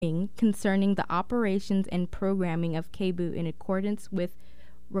concerning the operations and programming of KBOO in accordance with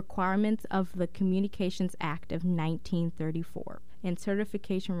requirements of the Communications Act of 1934 and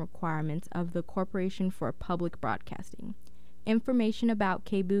certification requirements of the Corporation for Public Broadcasting. Information about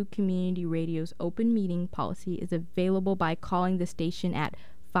KBOO Community Radio's open meeting policy is available by calling the station at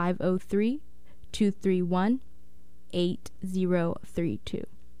 503-231-8032.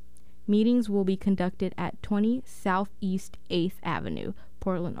 Meetings will be conducted at 20 Southeast 8th Avenue,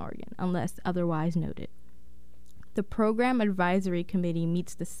 Portland, Oregon, unless otherwise noted. The Program Advisory Committee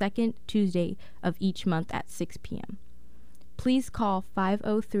meets the second Tuesday of each month at 6 p.m. Please call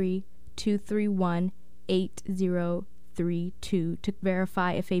 503-231-8032 to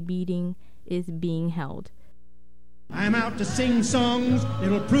verify if a meeting is being held. I'm out to sing songs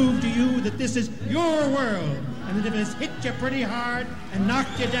that'll prove to you that this is your world, and that if it's hit you pretty hard and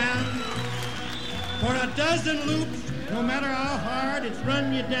knocked you down, for a dozen loops, no matter how hard it's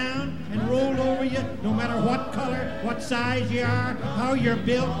run you down and rolled over you, no matter what color, what size you are, how you're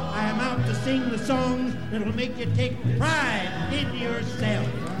built, I am out to sing the songs that'll make you take pride in yourself.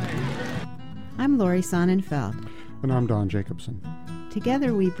 I'm Lori Sonnenfeld. And I'm Don Jacobson.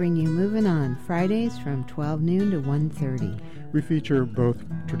 Together we bring you Moving On, Fridays from 12 noon to 1:30. We feature both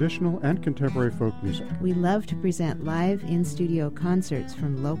traditional and contemporary folk music. We love to present live in-studio concerts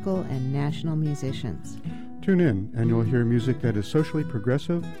from local and national musicians. Tune in and you'll hear music that is socially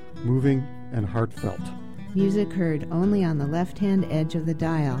progressive, moving, and heartfelt. Music heard only on the left-hand edge of the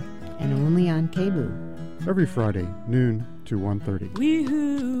dial and only on KBOO. Every Friday, noon to 1:30. We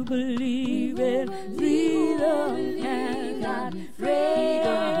who believe in freedom cannot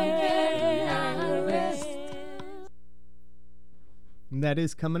rest. And that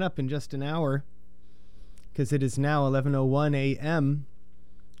is coming up in just an hour, because it is now 11:01 a.m.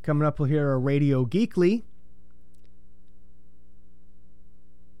 Coming up, we'll hear a Radio Geekly.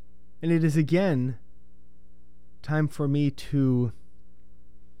 And it is again time for me to,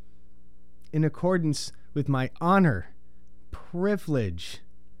 in accordance with my honor, privilege,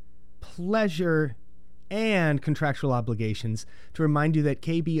 pleasure, and contractual obligations, to remind you that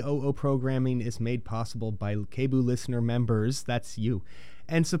KBOO programming is made possible by KBOO listener members, that's you,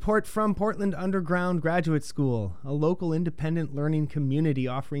 and support from Portland Underground Graduate School, a local independent learning community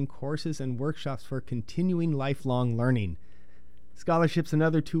offering courses and workshops for continuing lifelong learning. Scholarships and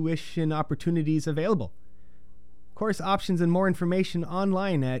other tuition opportunities available. Course options and more information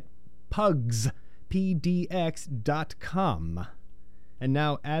online at pdx.com. And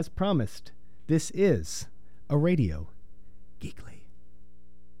now, as promised, this is a Radio Geekly.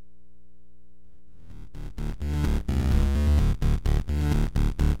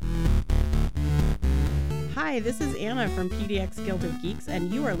 Hi, this is Anna from PDX Guild of Geeks,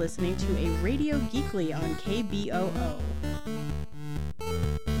 and you are listening to a Radio Geekly on KBOO.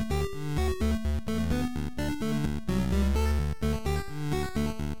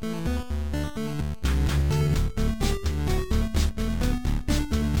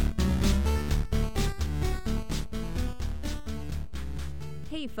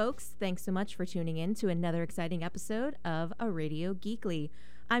 Hey folks, thanks so much for tuning in to another exciting episode of A Radio Geekly.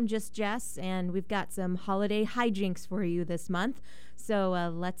 I'm just Jess, and we've got some holiday hijinks for you this month,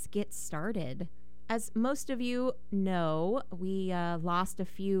 so let's get started. As most of you know, we lost a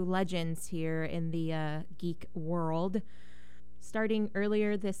few legends here in the geek world, starting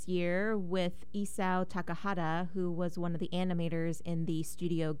earlier this year with Isao Takahata, who was one of the animators in the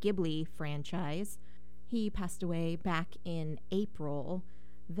Studio Ghibli franchise. He passed away back in April.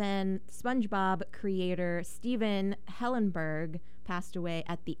 Then SpongeBob creator Steven Hellenberg passed away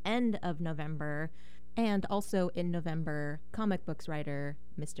at the end of November. And also in November, comic books writer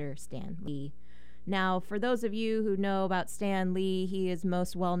Mr. Stan Lee. Now, for those of you who know about Stan Lee, he is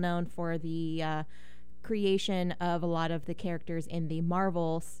most well known for the creation of a lot of the characters in the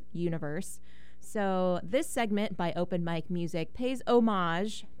Marvel universe. So this segment by OpenMike Music pays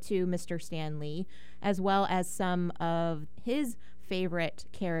homage to Mr. Stan Lee, as well as some of his favorite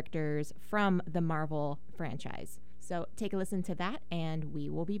characters from the Marvel franchise. So take a listen to that, and we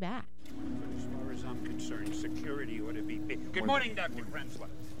will be back. As far as I'm concerned, security ought to be beefed. Good morning, Dr. Prensler.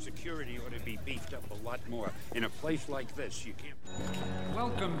 Security ought to be beefed up a lot more. In a place like this, you can't...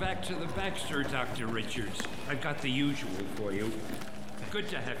 Welcome back to the Baxter, Dr. Richards. I've got the usual for you. Good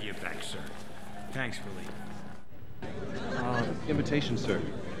to have you back, sir. Thanks, Billy. Invitation, sir.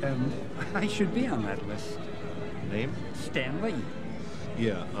 I should be on that list. Name? Stan Lee.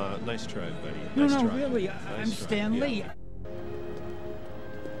 Yeah, nice try, buddy. No, nice try. Really, I'm Stan Lee.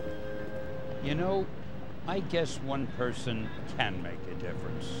 You know, I guess one person can make a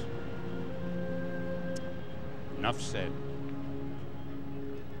difference. Enough said.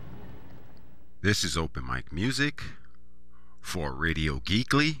 This is OpenMike Music for Radio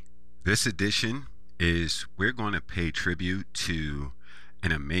Geekly. This edition is we're going to pay tribute to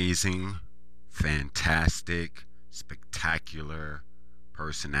an amazing, fantastic, spectacular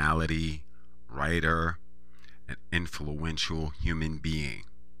personality, writer, an influential human being,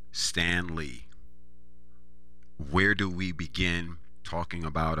 Stan Lee. Where do we begin talking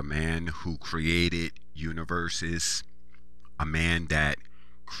about a man who created universes, a man that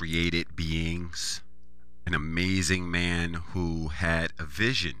created beings, an amazing man who had a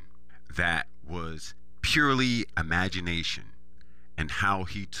vision that was purely imagination, and how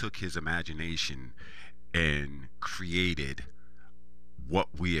he took his imagination and created what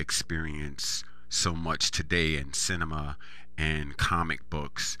we experience so much today in cinema and comic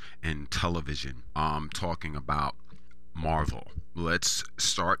books and television. I'm talking about Marvel. Let's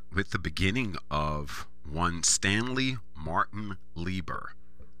start with the beginning of one Stanley Martin Lieber.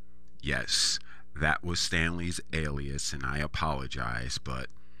 Yes, that was Stanley's alias, and I apologize, but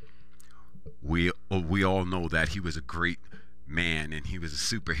we all know that he was a great man and he was a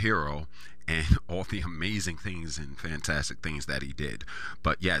superhero and all the amazing things and fantastic things that he did.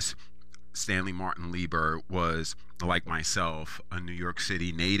 But yes, Stanley Martin Lieber was, like myself, a New York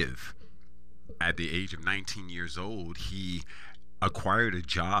City native. At the age of 19 years old, he acquired a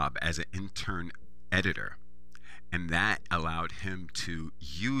job as an intern editor. And that allowed him to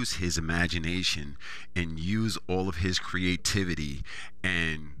use his imagination and use all of his creativity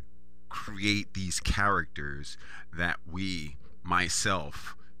and create these characters that we,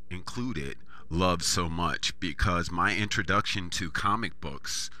 myself included, love so much, because my introduction to comic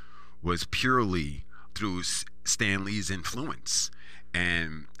books was purely through Stan Lee's influence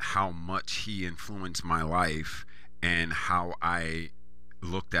and how much he influenced my life and how I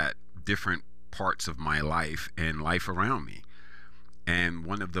looked at different parts of my life and life around me. And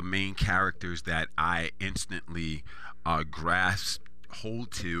one of the main characters that I instantly grasped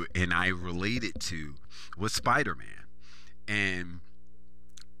hold to and I related to was Spider-Man. And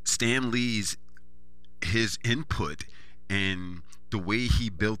Stan Lee's his input and the way he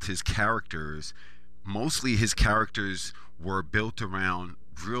built his characters, mostly his characters were built around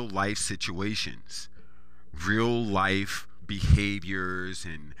real life situations, real life behaviors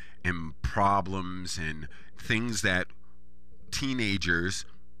and problems and things that teenagers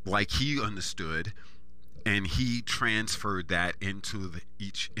like he understood, and he transferred that into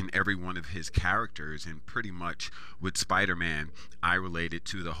each and every one of his characters. And pretty much with Spider-Man, I related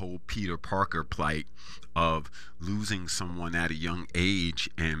to the whole Peter Parker plight of losing someone at a young age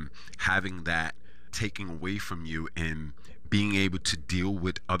and having that taken away from you and being able to deal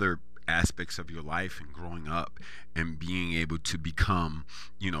with other aspects of your life and growing up and being able to become,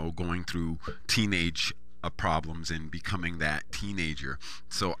 going through teenage problems and becoming that teenager.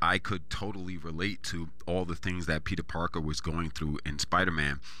 So I could totally relate to all the things that Peter Parker was going through in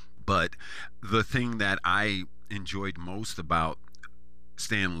Spider-Man. But the thing that I enjoyed most about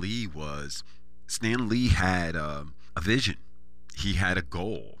Stan Lee was Stan Lee had a vision. He had a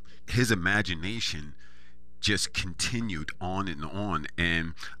goal. His imagination just continued on.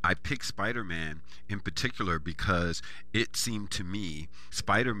 And I picked Spider-Man in particular because it seemed to me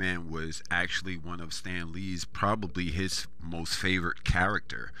Spider-Man was actually one of Stan Lee's, probably his most favorite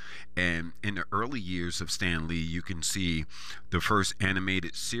character. And in the early years of Stan Lee, you can see the first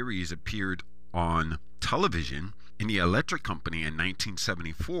animated series appeared on television in the Electric Company in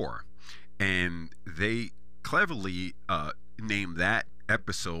 1974, and they cleverly named that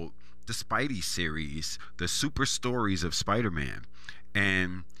episode the Spidey series, the Super Stories of Spider-Man.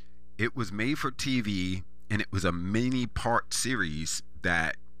 And it was made for TV, and it was a mini part series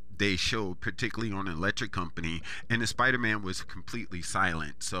that they showed, particularly on Electric Company, and the Spider-Man was completely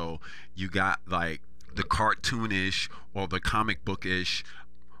silent. So you got like the cartoonish or the comic bookish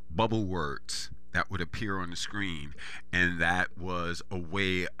bubble words that would appear on the screen, and that was a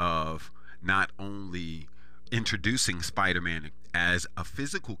way of not only introducing Spider-Man as a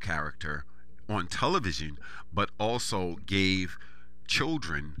physical character on television, but also gave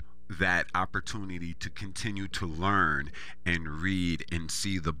children that opportunity to continue to learn and read and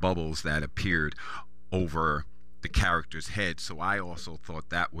see the bubbles that appeared over the character's head. So I also thought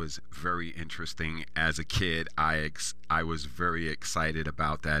that was very interesting. As a kid, I was very excited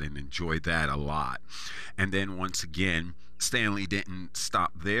about that and enjoyed that a lot. And then once again, Stan Lee didn't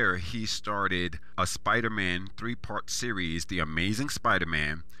stop there. He started a Spider-Man 3-part series, The Amazing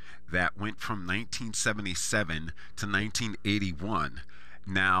Spider-Man, that went from 1977 to 1981.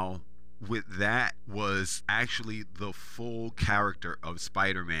 Now, with that was actually the full character of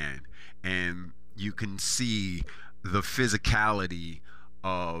Spider-Man, and you can see the physicality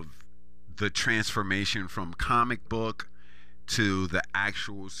of the transformation from comic book to the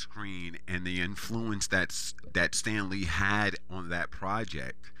actual screen, and the influence that Stan Lee had on that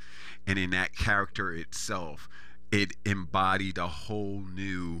project and in that character itself. It embodied a whole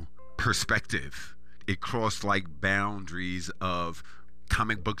new perspective. It crossed like boundaries of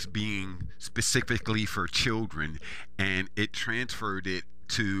comic books being specifically for children, and it transferred it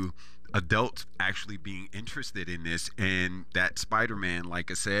to adults actually being interested in this. And that Spider-Man, like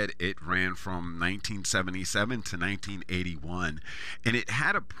I said, it ran from 1977 to 1981, and it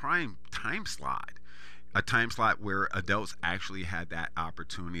had a prime time slot, a time slot where adults actually had that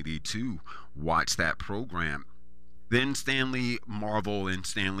opportunity to watch that program. Then Marvel and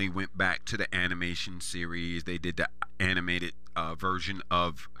Stan Lee went back to the animation series. They did the animated version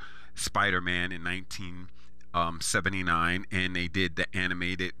of Spider-Man in 1979, and they did the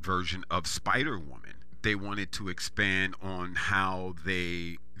animated version of Spider-Woman. They wanted to expand on how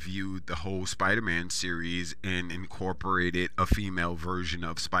they viewed the whole Spider-Man series and incorporated a female version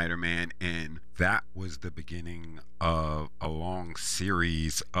of Spider-Man, and that was the beginning of a long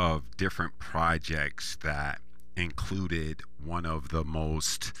series of different projects that included one of the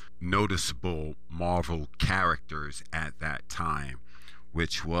most noticeable Marvel characters at that time,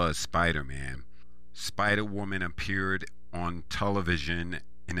 which was Spider-Man. Spider-Woman appeared on television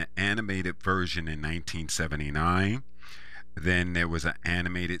in an animated version in 1979. Then there was an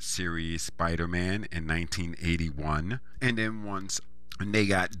animated series, Spider-Man, in 1981. And then once they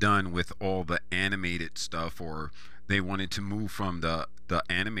got done with all the animated stuff, or they wanted to move from the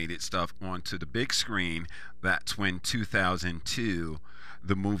animated stuff onto the big screen, that's when 2002,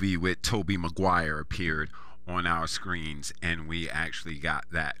 the movie with Tobey Maguire appeared on our screens, and we actually got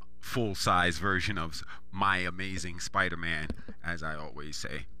that full-size version of My Amazing Spider-Man, as I always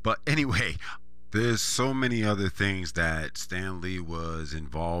say. But anyway, there's so many other things that Stan Lee was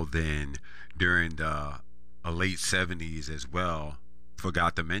involved in during the late 70s as well.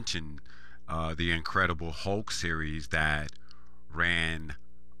 Forgot to mention the Incredible Hulk series that ran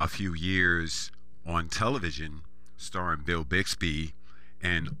a few years on television, starring Bill Bixby,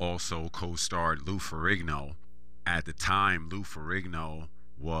 and also co-starred Lou Ferrigno. At the time, Lou Ferrigno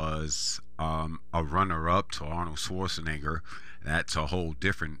was a runner-up to Arnold Schwarzenegger. That's a whole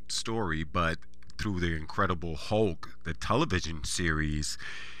different story, but through the Incredible Hulk, the television series,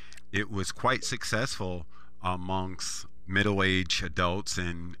 it was quite successful amongst middle-aged adults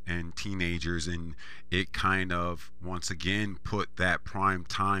and teenagers, and it kind of once again put that prime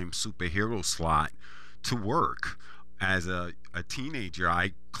time superhero slot to work. As a teenager,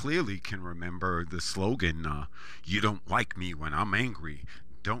 I clearly can remember the slogan, "You don't like me when I'm angry,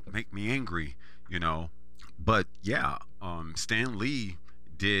 don't make me angry," you know. But yeah, Stan Lee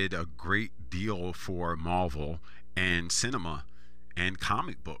did a great deal for Marvel and cinema and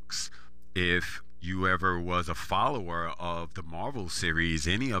comic books. If you ever was a follower of the Marvel series,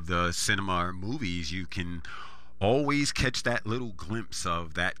 any of the cinema or movies, you can always catch that little glimpse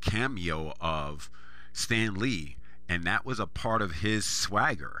of that cameo of Stan Lee, and that was a part of his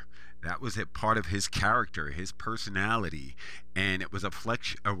swagger. That was a part of his character, his personality, and it was a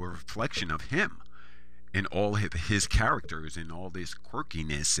reflection of him and all of his characters and all this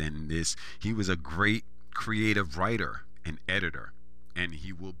quirkiness and this. He was a great creative writer and editor, and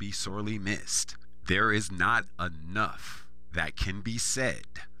he will be sorely missed. There is not enough that can be said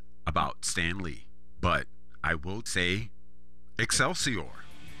about Stan Lee, but I will say Excelsior.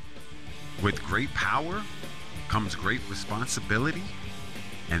 With great power comes great responsibility,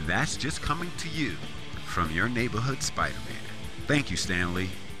 and that's just coming to you from your neighborhood Spider-Man. Thank you, Stan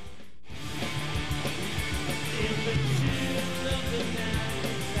Lee.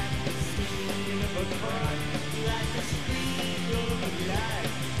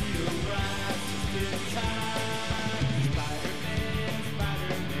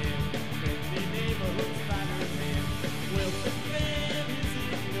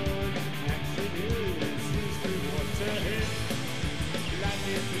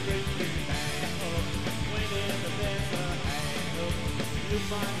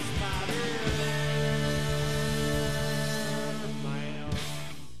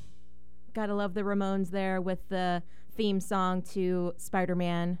 Gotta love the Ramones there with the theme song to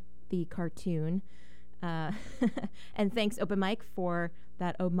Spider-Man, the cartoon. And thanks, OpenMike, for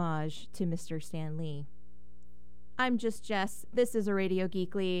that homage to Mr. Stan Lee. I'm just Jess. This is a Radio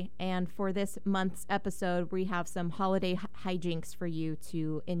Geekly, and for this month's episode, we have some holiday hijinks for you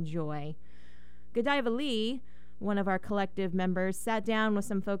to enjoy. Godiva Lee, one of our collective members, sat down with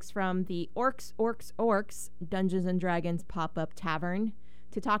some folks from the Orcs Dungeons and Dragons pop-up tavern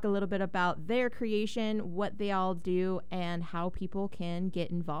to talk a little bit about their creation, what they all do, and how people can get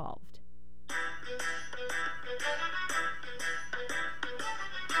involved.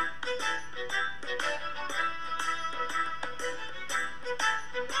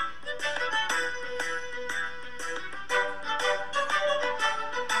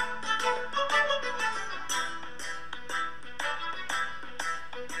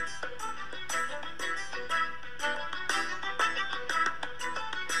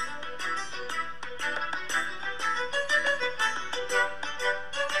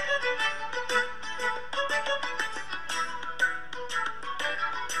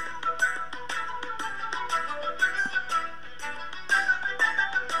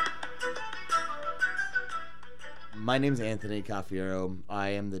 My name's Anthony Cafiero. I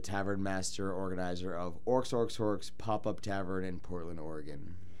am the tavern master organizer of Orcs Pop-Up Tavern in Portland,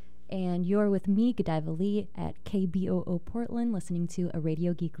 Oregon. And you're with me, Godiva Lee, at KBOO Portland, listening to a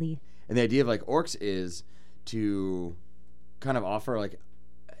Radio Geekly. And the idea of like Orcs is to kind of offer like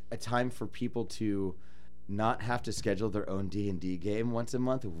a time for people to not have to schedule their own D&D game once a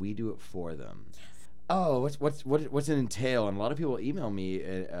month. We do it for them. Yes. Oh, what's it entail? And a lot of people email me,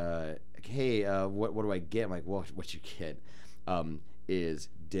 hey, what do I get? I'm like, well, what you get is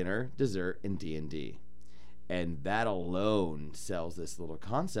dinner, dessert, and D&D. And that alone sells this little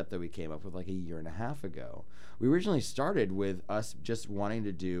concept that we came up with like a year and a half ago. We originally started with us just wanting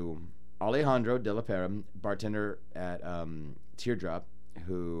to do Alejandro de la Pera, bartender at Teardrop,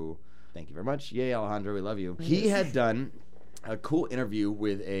 who, thank you very much. Yay, Alejandro, we love you. He had done a cool interview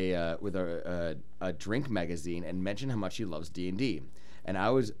with a drink magazine and mentioned how much he loves D&D. And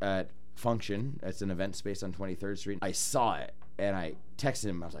I was at Function. It's an event space on 23rd Street. I saw it and I texted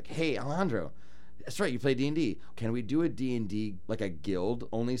him. I was like, hey, Alejandro, that's right, you play D&D. Can we do a D&D, like a guild,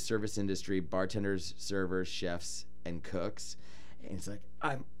 only service industry, bartenders, servers, chefs, and cooks? And it's like,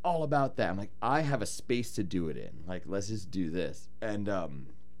 I'm all about that. I'm like, I have a space to do it in. Like, let's just do this. And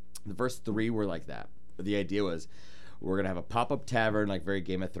the first 3 were like that. But the idea was we're going to have a pop-up tavern, like very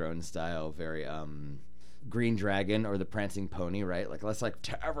Game of Thrones style, very Green Dragon or the Prancing Pony, right? Like, let's like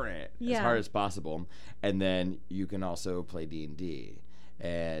tavern it as hard as possible. And then you can also play D&D.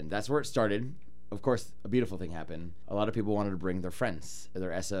 And that's where it started. Of course, a beautiful thing happened. A lot of people wanted to bring their friends, or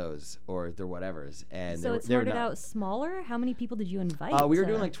their SOs, or their whatevers. And so it started out smaller? How many people did you invite? We were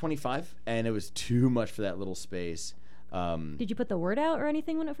doing like 25, and it was too much for that little space. Did you put the word out or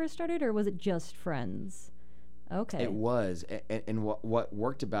anything when it first started, or was it just friends? Okay. It was. And what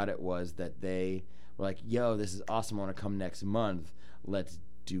worked about it was that they were like, yo, this is awesome. I want to come next month. Let's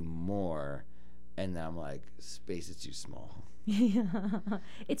do more. And then I'm like, space is too small. Yeah.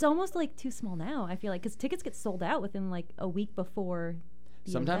 It's almost like too small now, I feel like, because tickets get sold out within like a week before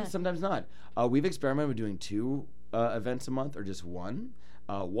the event. Sometimes not. We've experimented with doing 2 events a month or just 1.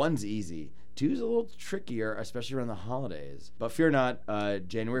 1's easy. 2's a little trickier, especially around the holidays. But fear not,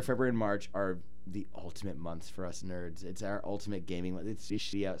 January, February, and March are the ultimate months for us nerds. It's our ultimate gaming month. It's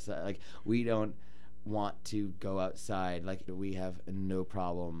shitty outside. Like, we don't want to go outside. Like, we have no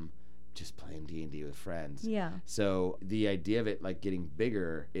problem just playing D&D with friends. Yeah. So the idea of it like getting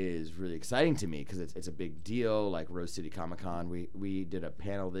bigger is really exciting to me because it's a big deal. Like Rose City Comic Con, we did a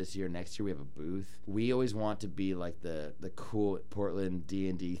panel this year. Next year we have a booth. We always want to be like the cool Portland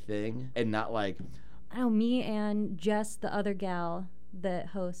D&D thing, and not like. I know, me and Jess, the other gal that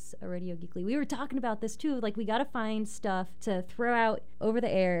hosts a Radio Geekly, we were talking about this too. Like, we got to find stuff to throw out over the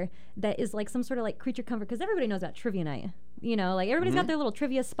air that is like some sort of like creature comfort, because everybody knows about trivia night. You know, like everybody's got their little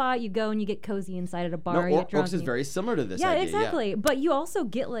trivia spot. You go and you get cozy inside at a bar. No, Orcs is very similar to this idea. Exactly. Yeah. But you also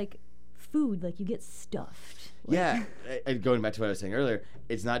get like food, like you get stuffed. Like, yeah, and going back to what I was saying earlier,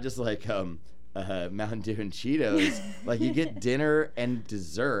 it's not just like Mountain Dew and Cheetos. Like, you get dinner and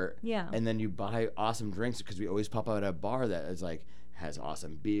dessert. Yeah. And then you buy awesome drinks, because we always pop out at a bar that is like has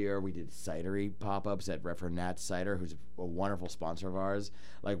awesome beer. We did cidery pop-ups at Reverend Nat Cider, who's a wonderful sponsor of ours.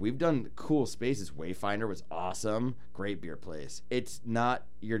 Like, we've done cool spaces. Wayfinder was awesome. Great beer place. It's not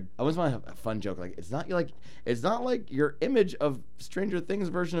your, I always want to have a fun joke. Like, it's not like your image of Stranger Things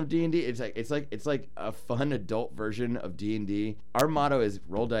version of D&D. It's like a fun adult version of D&D. Our motto is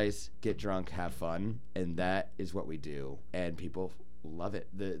roll dice, get drunk, have fun. And that is what we do. And people love it.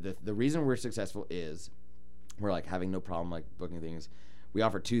 The reason we're successful is we're like having no problem like booking things. We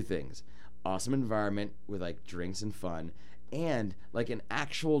offer 2 things: awesome environment with like drinks and fun, and like an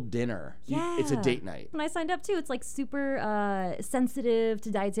actual dinner. Yeah. It's a date night. When I signed up too, it's like super sensitive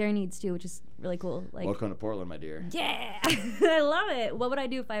to dietary needs too, which is really cool. Like, welcome to Portland, my dear. Yeah. I love it. What would I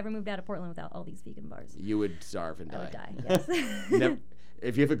do if I ever moved out of Portland without all these vegan bars? You would starve and die. I would die, yes.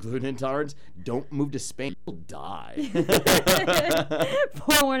 If you have a gluten intolerance, don't move to Spain. You'll die.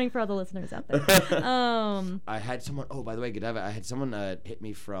 Forewarning for all the listeners out there. I had someone, oh, by the way, Godiva, I had someone hit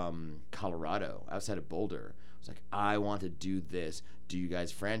me from Colorado, outside of Boulder. It's like, I want to do this. Do you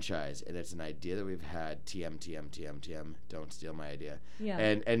guys franchise? And it's an idea that we've had. TM. Don't steal my idea. Yeah.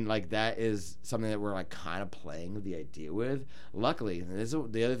 And like that is something that we're like kind of playing the idea with. Luckily, and this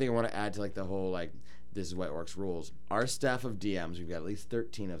is the other thing I want to add to like the whole like this is why it works rules. Our staff of DMs, we've got at least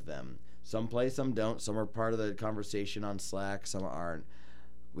 13 of them. Some play, some don't. Some are part of the conversation on Slack. Some aren't.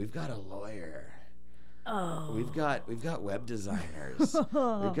 We've got a lawyer. Oh. We've got web designers.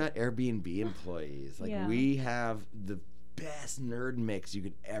 We've got Airbnb employees. Like we have the best nerd mix you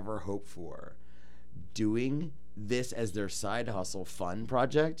could ever hope for. Doing this as their side hustle fun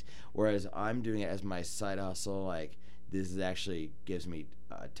project, whereas I'm doing it as my side hustle. Like this is actually gives me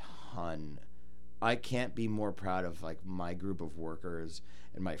a ton. I can't be more proud of like my group of workers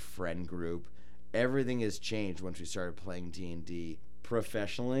and my friend group. Everything has changed once we started playing D&D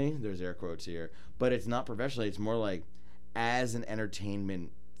professionally. There's air quotes here, but it's not professionally. It's more like as an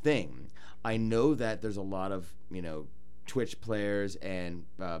entertainment thing. I know that there's a lot of, Twitch players and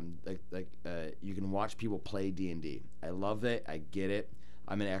you can watch people play D&D. I love it. I get it.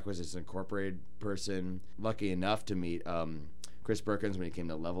 I'm an Acquisitions Incorporated person. Lucky enough to meet Chris Perkins when he came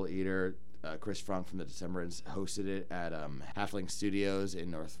to Level Eater. Chris Frank from the Decemberans hosted it at Halfling Studios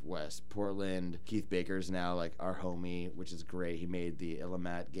in Northwest Portland. Keith Baker's now like our homie, which is great. He made the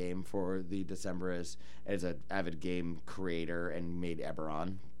Illimat game for the Decemberists as an avid game creator and made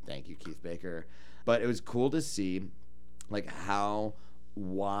Eberron. Thank you, Keith Baker. But it was cool to see like how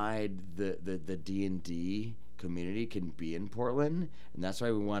wide the D&D community can be in Portland, and that's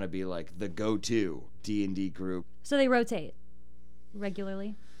why we want to be like the go-to D&D group. So they rotate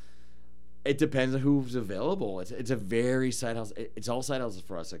regularly? It depends on who's available. It's a very side hustle. It's all side hustles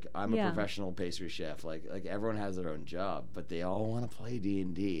for us. Like I'm a professional pastry chef. Like everyone has their own job, but they all want to play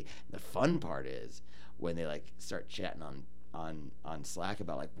D&D. The fun part is when they like start chatting on Slack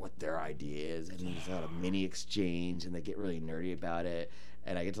about like what their idea is, and there's a mini exchange, and they get really nerdy about it,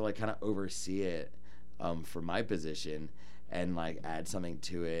 and I get to like kind of oversee it for my position and like add something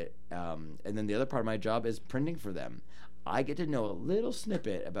to it. And then the other part of my job is printing for them. I get to know a little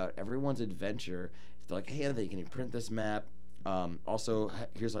snippet about everyone's adventure. They're like, hey, Anthony, can you print this map? Also,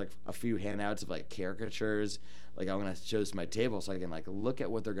 here's like a few handouts of like caricatures. Like I'm going to show this to my table so I can like look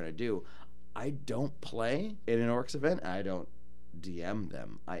at what they're going to do. I don't play in an Orcs event. I don't DM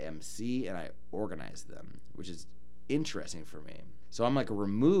them. I MC and I organize them, which is interesting for me. So I'm like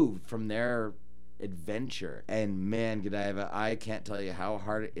removed from their adventure. And man, Godiva, I can't tell you how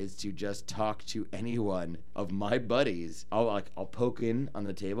hard it is to just talk to anyone of my buddies. I'll poke in on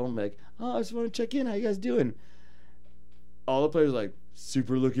the table and be like, oh, I just want to check in. How you guys doing? All the players are like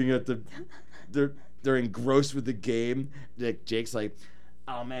super looking at they're engrossed with the game. Like Jake's like,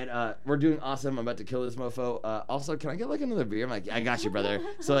 oh man, we're doing awesome. I'm about to kill this mofo. Also, can I get like another beer? I'm like, I got you, brother.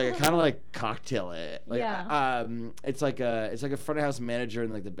 So like I kind of like cocktail it. Like, yeah. It's like a front of house manager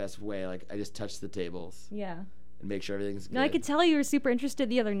in like the best way. Like I just touch the tables. Yeah. And make sure everything's good. No, I could tell you were super interested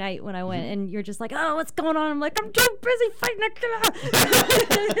the other night when I went, and you're just like, oh, what's going on? I'm like, I'm too busy fighting a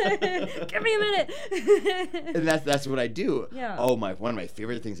killer. Give me a minute. And that's what I do. Yeah. Oh one of my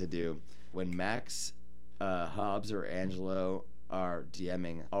favorite things to do when Max, Hobbs, or Angelo are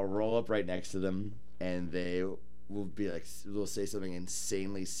DMing, I'll roll up right next to them, and they will be like, they'll say something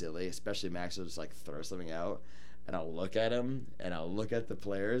insanely silly, especially Max will just like throw something out, and I'll look at him, and I'll look at the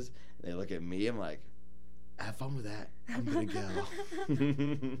players, and they look at me, I'm like, have fun with that. I'm gonna go.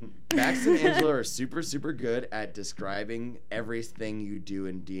 Max and Angela are super, super good at describing everything you do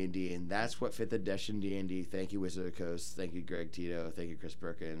in D&D, and that's what 5th edition D&D, thank you Wizard of the Coast, thank you Greg Tito, thank you Chris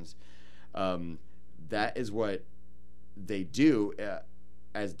Perkins, that is what they do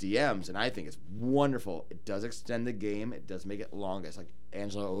as DMs, and I think it's wonderful. It does extend the game. It does make it longest. Like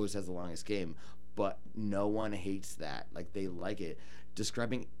Angela always has the longest game, but no one hates that. Like they like it.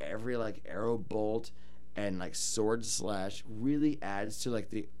 Describing every like arrow bolt and like sword slash really adds to like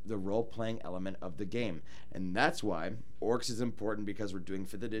the role playing element of the game, and that's why Orcs is important, because we're doing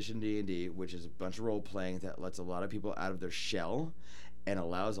 5th edition D&D, which is a bunch of role playing that lets a lot of people out of their shell and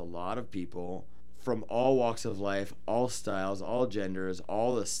allows a lot of people from all walks of life, all styles, all genders,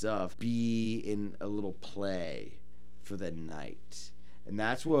 all the stuff, be in a little play for the night. And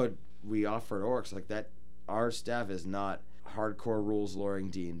that's what we offer at Orcs. Like that, our staff is not hardcore rules luring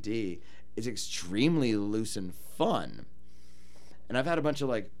D&D. It's extremely loose and fun. And I've had a bunch of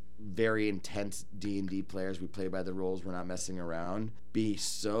like very intense D&D players, we play by the rules, we're not messing around, be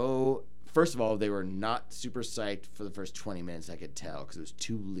so first of all, they were not super psyched for the first 20 minutes, I could tell, because it was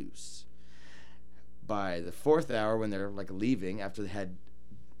too loose. By the 4th hour, when they're like leaving after they had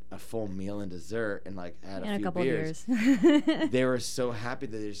a full meal and dessert and like had a few couple beers, they were so happy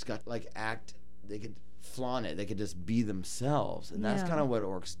that they just got like they could flaunt it, they could just be themselves, and that's kind of what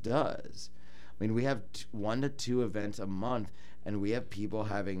Orcs does. I mean, we have 1 to 2 events a month, and we have people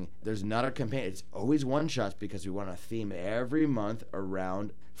there's not a campaign, it's always one-shots, because we want to theme every month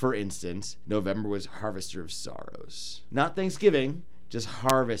around, for instance, November was Harvester of Sorrows. Not Thanksgiving, just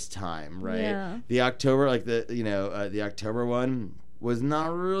harvest time, right? Yeah. The October, like the October one was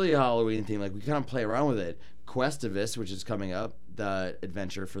not really a Halloween thing. Like, we kind of play around with it. Questivus, which is coming up, the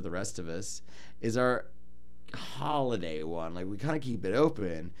adventure for the rest of us, is our holiday one. Like, we kind of keep it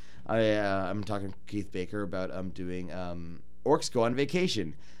open. I'm talking to Keith Baker about doing Orcs Go on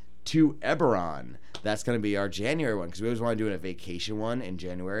Vacation to Eberron. That's going to be our January one, because we always want to do a vacation one in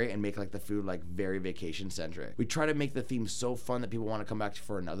January and make like the food like very vacation centric. We try to make the theme so fun that people want to come back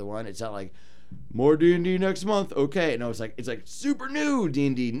for another one. It's not like more D&D next month. Okay, no, it's like super new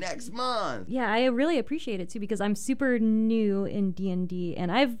D&D next month. Yeah, I really appreciate it too, because I'm super new in D&D,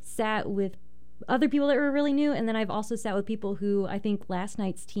 and I've sat with other people that were really new, and then I've also sat with people who, I think last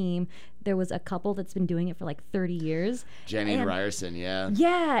night's team, there was a couple that's been doing it for like 30 years. Jenny and Ryerson, yeah.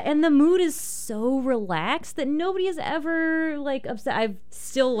 Yeah, and the mood is so relaxed that nobody is ever like upset. I'm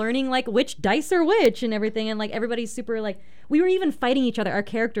still learning like which dice are which and everything, and like everybody's super like, we were even fighting each other. Our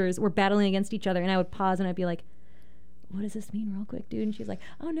characters were battling against each other, and I would pause and I'd be like, what does this mean real quick, dude? And she's like,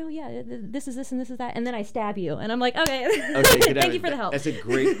 oh no, yeah, this is this and this is that, and then I stab you, and I'm like, okay, thank you for the help. That's a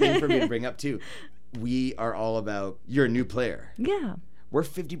great thing for me to bring up too. We are all about, you're a new player. Yeah. We're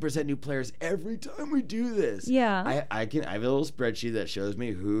 50% new players every time we do this. Yeah. I have a little spreadsheet that shows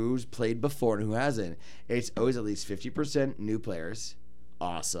me who's played before and who hasn't. It's always at least 50% new players.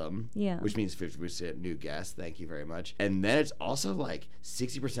 Awesome. Yeah. Which means 50% new guests. Thank you very much. And then it's also like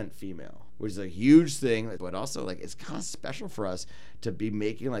 60% female, which is a huge thing. But also like it's kind of special for us to be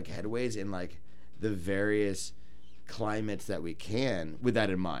making like headways in like the various climates that we can with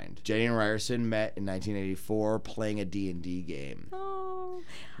that in mind. Jenny and Ryerson met in 1984 playing a D&D game. Oh,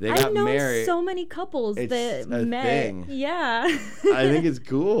 they got married. I've known so many couples that met. Thing. Yeah. I think it's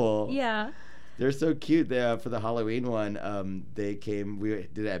cool. Yeah. They're so cute. They, for the Halloween one, they came. We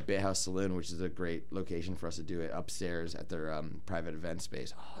did it at Bit House Saloon, which is a great location for us to do it, upstairs at their private event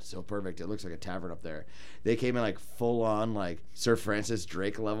space. Oh, it's so perfect. It looks like a tavern up there. They came in like full on like Sir Francis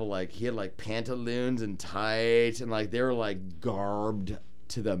Drake level. Like he had like pantaloons and tights, and like they were like garbed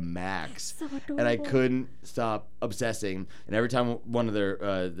to the max. So adorable. And I couldn't stop obsessing. And every time one of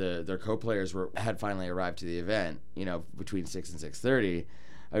their co-players had finally arrived to the event, you know, between 6 and 6:30,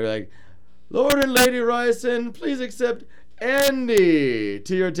 I'd be like, Lord and Lady Ryerson, please accept Andy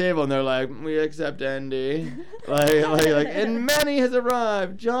to your table. And they're like, we accept Andy. like, and Manny has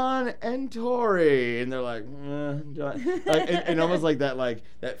arrived, John and Tori. And they're like, John. Like, and almost like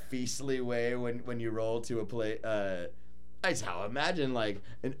that feastly way when you roll to a play. That's how I imagine like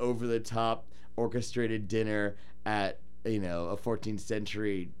an over-the-top orchestrated dinner at, you know, a 14th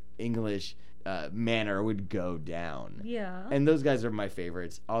century English manner would go down. Yeah. And those guys are my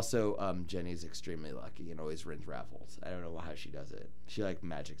favorites. Also, Jenny's extremely lucky and always wins raffles. I don't know how she does it. She like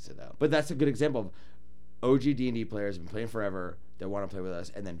magics it out. But that's a good example of OG D&D players have been playing forever that want to play with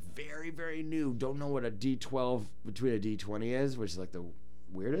us, and then very, very new, don't know what a D12 between a D20 is, which is like the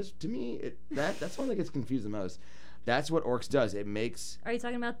weirdest to me. That's one that gets confused the most. That's what Orcs does. It makes... Are you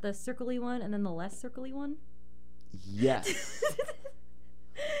talking about the circly one and then the less circly one? Yes.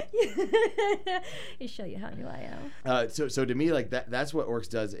 I show you how new I am. So to me, like that's what Orcs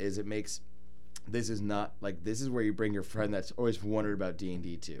does, is it makes, this is not like, this is where you bring your friend that's always wondered about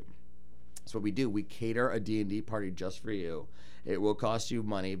D&D to. That's what we do. We cater a D&D party just for you. It will cost you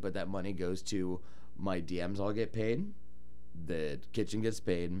money, but that money goes to my DMs all get paid, the kitchen gets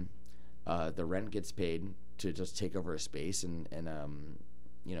paid, the rent gets paid to just take over a space and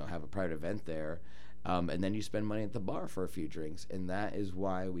you know, have a private event there. And then you spend money at the bar for a few drinks, and that is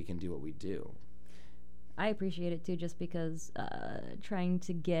why we can do what we do. I appreciate it too, just because trying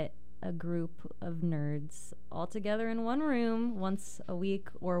to get a group of nerds all together in one room once a week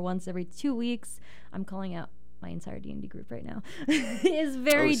or once every 2 weeks, I'm calling out my entire D&D group right now, is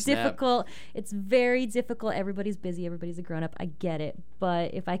very difficult. It's very difficult. Everybody's busy. Everybody's a grown-up. I get it.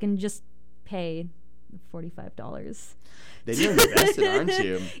 But if I can just pay $45. Then you're invested, aren't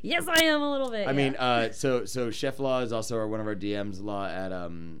you? Yes, I am a little bit. I mean, so Chef Law is also one of our DMs.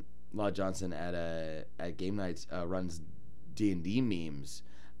 Law Johnson at Game Nights runs D&D memes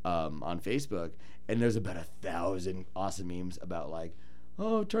on Facebook, and there's about 1,000 awesome memes about like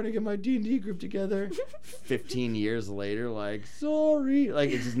oh, I'm trying to get my D&D group together. 15 years later, like, sorry.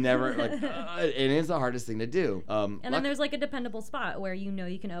 Like, it's just never, like, and it's the hardest thing to do. And then there's like a dependable spot where you know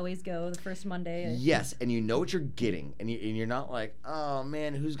you can always go the first Monday. Yes, and you know what you're getting. And you're not like, oh,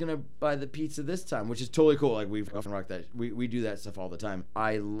 man, who's going to buy the pizza this time? Which is totally cool. Like, we've often rocked that. We do that stuff all the time.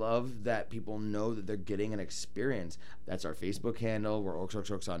 I love that people know that they're getting an experience. That's our Facebook handle. We're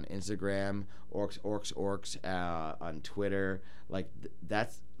Orcs on Instagram, Orcs on Twitter. Like,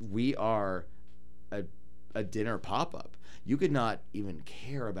 we are a dinner pop-up. You could not even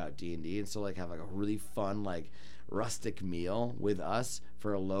care about D&D and still like have like a really fun like rustic meal with us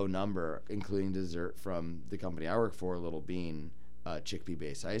for a low number, including dessert from the company I work for, Little Bean,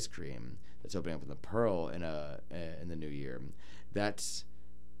 chickpea-based ice cream that's opening up in the Pearl in the new year. That's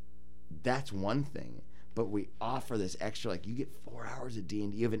one thing. But we offer this extra, like, you get 4 hours of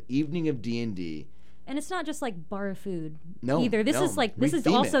D&D. You have an evening of D&D. And it's not just like bar food either. This is like, this is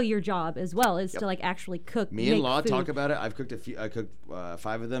also your job as well, is to like actually cook. Me and Law talk about it. I've cooked I cooked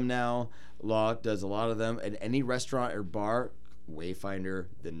 5 of them now. Law does a lot of them. And any restaurant or bar, Wayfinder,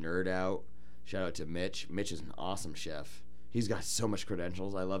 The Nerd Out. Shout out to Mitch. Mitch is an awesome chef. He's got so much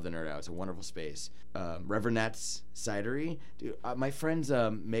credentials. I love The Nerd Out. It's a wonderful space. Reverend Nat's Cidery. Dude, my friends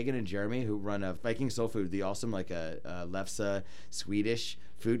Megan and Jeremy, who run a Viking Soul Food, the awesome like a Lefse Swedish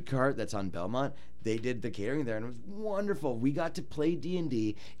food cart that's on Belmont. They did the catering there, and it was wonderful. We got to play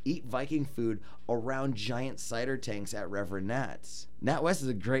D&D, eat Viking food around giant cider tanks at Reverend Nat's. Nat West is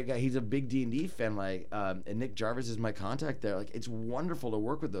a great guy. He's a big D&D fan, like, and Nick Jarvis is my contact there. Like, it's wonderful to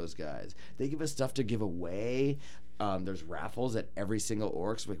work with those guys. They give us stuff to give away. There's raffles at every single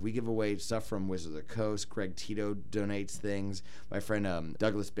Orcs. Like, we give away stuff from Wizards of the Coast. Greg Tito donates things. My friend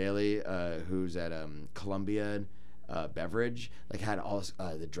Douglas Bailey, who's at Columbia Beverage, like had all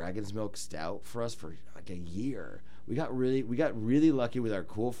the Dragon's Milk Stout for us for like a year. We got really lucky with our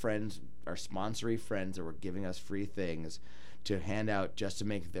cool friends, our sponsory friends that were giving us free things to hand out just to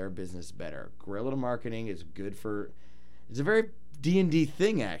make their business better. Guerrilla marketing is good for. It's a very D&D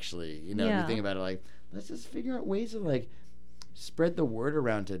thing, actually. You know, if you think about it, like, let's just figure out ways to like spread the word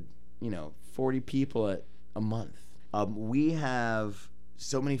around to 40 people a month. We have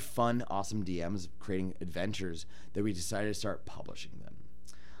so many fun, awesome DMs creating adventures that we decided to start publishing them.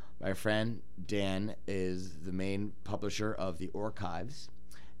 My friend Dan is the main publisher of the Archives,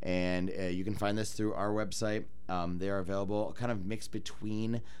 and you can find this through our website. They are available kind of mixed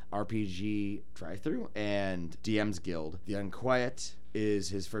between RPG Drive-Thru and DM's Guild. The Unquiet is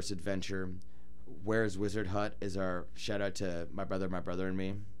his first adventure. Where's Wizard Hut is our shout out to my brother and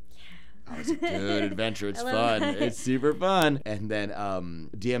me. Oh, it's a good adventure. It's fun. It's super fun. And then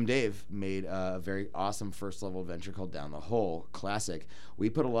DM Dave made a very awesome first level adventure called Down the Hole. Classic. We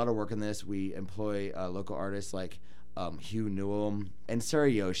put a lot of work in this. We employ local artists like Hugh Newell and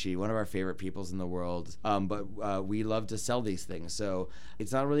Sarayoshi, one of our favorite peoples in the world. But we love to sell these things. So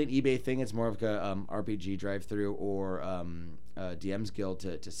it's not really an eBay thing. It's more of a RPG Drive-Thru or DM's Guild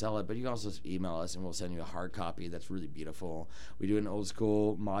to sell it. But you can also email us and we'll send you a hard copy that's really beautiful. We do an old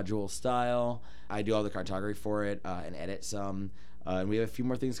school module style. I do all the cartography for it and edit some. And we have a few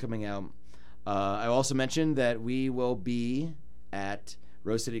more things coming out. I also mentioned that we will be at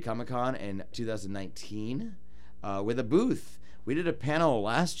Rose City Comic Con in 2019. With a booth. We did a panel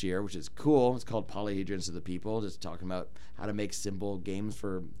last year, which is cool. It's called Polyhedrons of the People, just talking about how to make simple games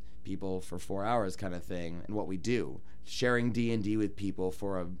for people for 4 hours kind of thing, and what we do. Sharing D&D with people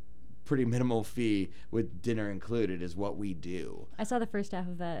for a pretty minimal fee with dinner included is what we do. I saw the first half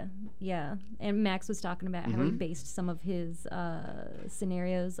of that, yeah. And Max was talking about how he based some of his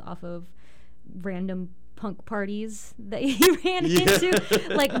scenarios off of random punk parties that he ran into,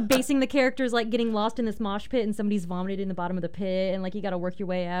 like basing the characters like getting lost in this mosh pit and somebody's vomited in the bottom of the pit and like you got to work your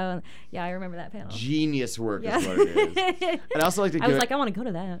way out. Yeah, I remember that panel. Genius work is what it is. And I also like to I want to go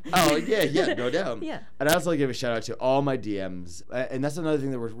to that. Oh yeah, no doubt. Yeah. And I also like to give a shout out to all my DMs, and that's another thing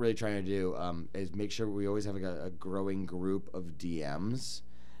that we're really trying to do is make sure we always have like a growing group of DMs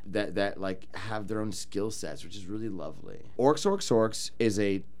that like have their own skill sets, which is really lovely. Orcs is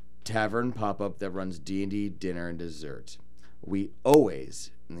a tavern pop-up that runs D&D dinner and dessert. We always,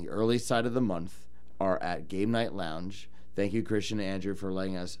 in the early side of the month, are at Game Night Lounge. Thank you, Christian and Andrew, for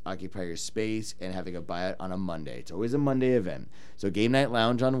letting us occupy your space and having a buyout on a Monday. It's always a Monday event. So Game Night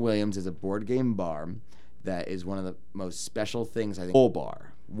Lounge on Williams is a board game bar that is one of the most special things, I think. Whole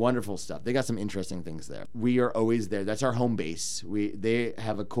bar. Wonderful stuff. They got some interesting things there. We are always there. That's our home base. They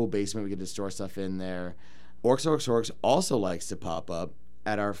have a cool basement. We get to store stuff in there. Orcs also likes to pop up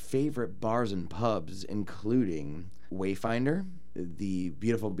at our favorite bars and pubs, including Wayfinder, the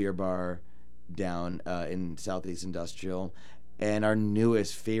beautiful beer bar down in Southeast Industrial, And our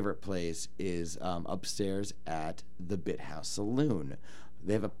newest favorite place is upstairs at the Bit House Saloon.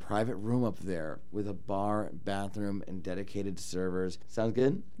 They have a private room up there with a bar, bathroom, and dedicated servers. Sounds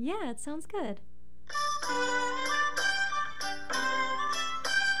good? Yeah, it sounds good.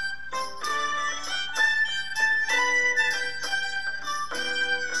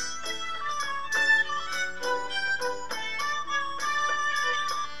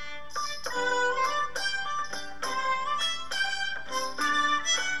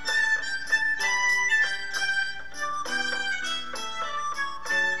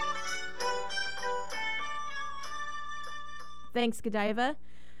 Thanks, Godiva.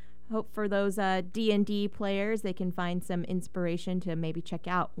 Hope for those D&D players, they can find some inspiration to maybe check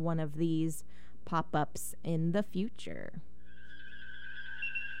out one of these pop-ups in the future.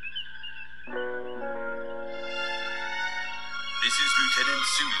 This is Lieutenant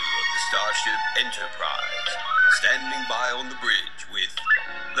Sulu of the Starship Enterprise, standing by on the bridge with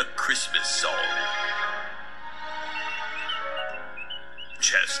the Christmas song.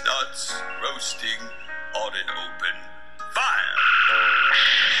 Chestnuts roasting on an open fire.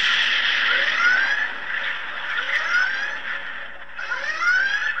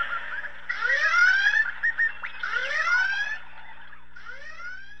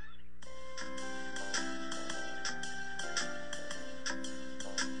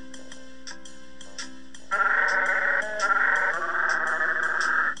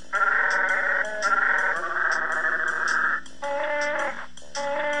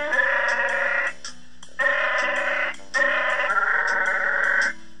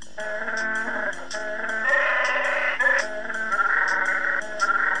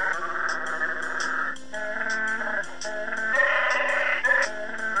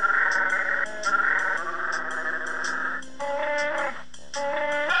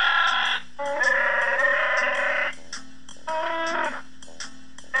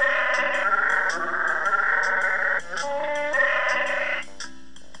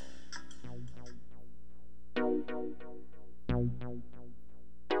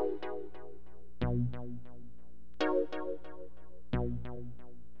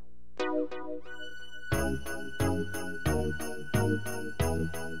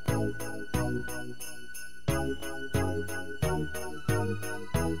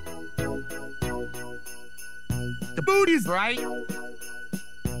 The mood is right.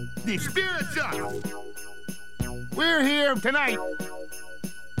 The spirit's up. We're here tonight.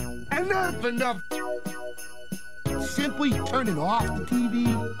 Enough. Simply turning off the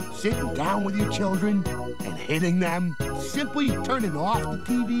TV, sitting down with your children, and hitting them. Simply turning off the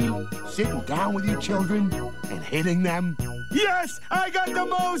TV, sitting down with your children, and hitting them. Yes, I got the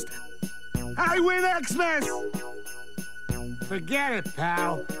most. I win Xmas. Forget it,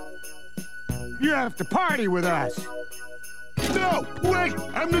 pal. You have to party with us. No, wait,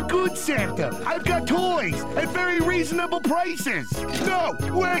 I'm the good Santa. I've got toys at very reasonable prices. No,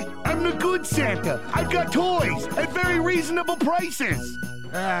 wait, I'm the good Santa. I've got toys at very reasonable prices.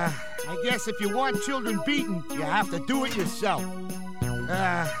 I guess if you want children beaten, you have to do it yourself.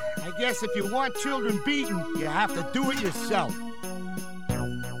 I guess if you want children beaten, you have to do it yourself.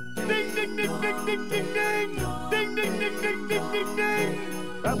 Ding, ding, ding, ding, ding, ding, ding. Ding, ding, ding, ding, ding, ding,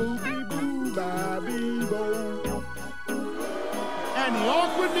 ding. Ba-boo-bee-boo, ba-bee-bo. And the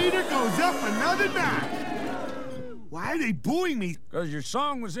awkward meter goes up another notch. Why are they booing me? Because your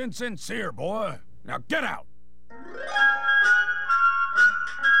song was insincere, boy. Now get out.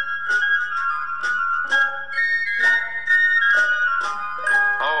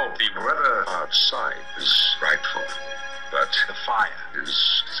 Oh, the weather outside is frightful, but the fire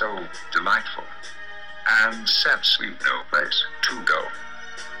is so delightful. And since we've no place to go,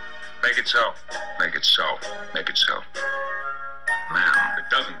 make it so, make it so, make it so. Man, it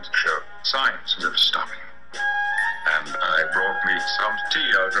doesn't show signs of stopping. And I brought me some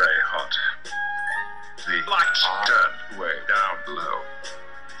tea Earl Grey hot. The lights turned way down below.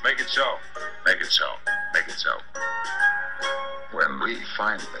 Make it so, make it so, make it so. When we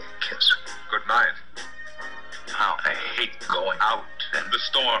finally kiss, good night. How I hate going out in the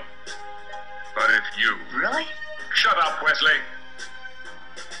storm. But if you... Really? Shut up, Wesley.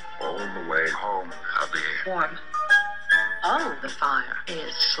 All the way home, I'll be warm. Oh, the fire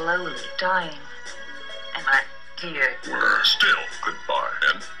is slowly dying. And my dear... We're still goodbye,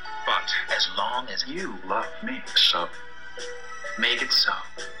 then. But as long as you love me so, make it so.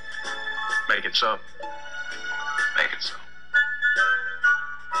 Make it so. Make it so.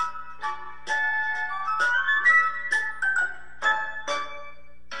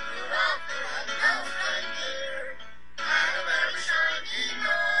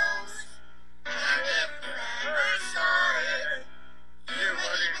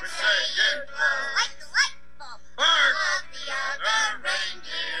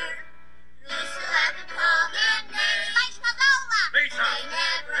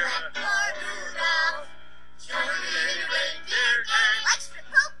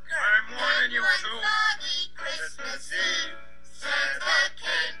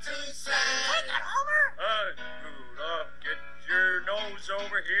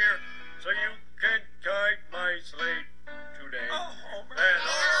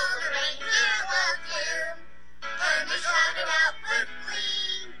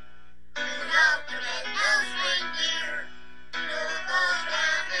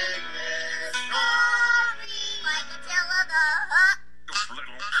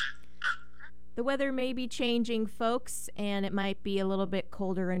 The weather may be changing, folks, and it might be a little bit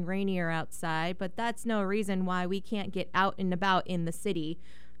colder and rainier outside, but that's no reason why we can't get out and about in the city.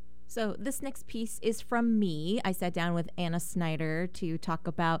 So this next piece is from me. I sat down with Anna Snyder to talk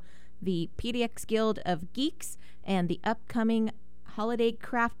about the PDX Guild of Geeks and the upcoming holiday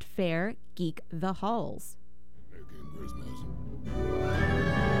craft fair, Geek the Halls. Making Christmas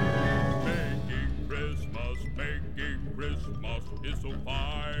is so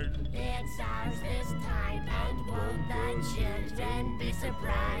fine. It's ours this time, and won't the children be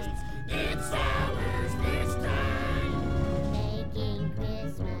surprised? It's ours this time. Making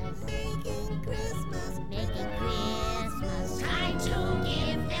Christmas, making Christmas, making Christmas. Time to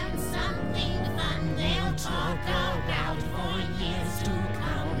give them something fun they'll talk about for years to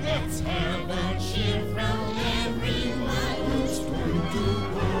come. Let's have a cheer from everyone who's going to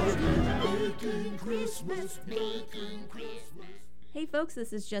party. Making Christmas, making Christmas. Hey folks,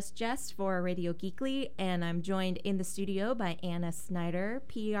 this is just Jess for Radio Geekly, and I'm joined in the studio by Anna Snyder,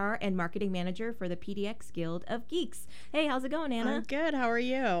 PR and Marketing Manager for the PDX Guild of Geeks. Hey, how's it going, Anna? I'm good. How are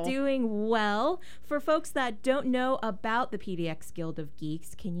you? Doing well. For folks that don't know about the PDX Guild of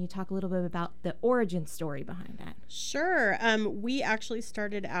Geeks, can you talk a little bit about the origin story behind that? Sure. We actually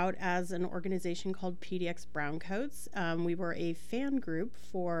started out as an organization called PDX Browncoats. We were a fan group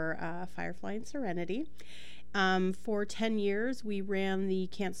for Firefly and Serenity. For 10 years, we ran the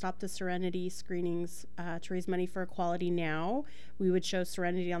Can't Stop the Serenity screenings to raise money for Equality Now. We would show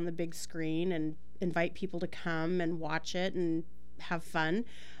Serenity on the big screen and invite people to come and watch it and have fun.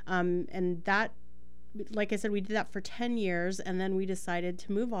 And that, like I said, we did that for 10 years, and then we decided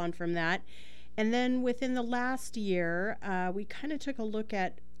to move on from that. And then within the last year, we kind of took a look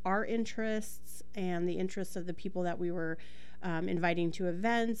at our interests and the interests of the people that we were inviting to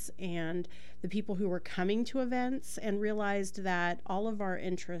events and the people who were coming to events, and realized that all of our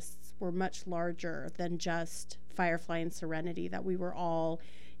interests were much larger than just Firefly and Serenity, that we were all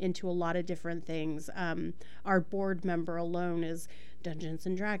into a lot of different things. Our board member alone is Dungeons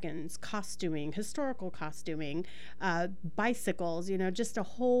and Dragons, costuming, historical costuming, bicycles, just a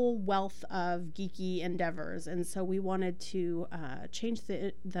whole wealth of geeky endeavors. And so we wanted to change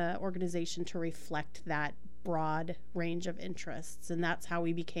the organization to reflect that broad range of interests, and that's how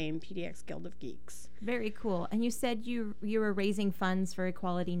we became PDX Guild of Geeks. Very cool. And you said you were raising funds for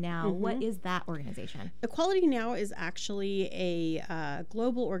Equality Now. Mm-hmm. What is that organization? Equality Now is actually a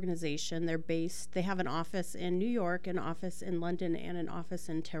global organization. They have an office in New York, an office in London, and an office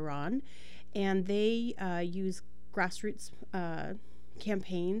in Tehran, and they use grassroots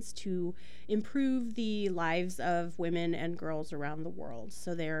campaigns to improve the lives of women and girls around the world.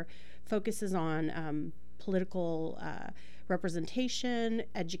 So their focus is on political representation,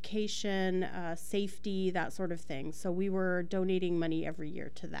 education, safety, that sort of thing. So we were donating money every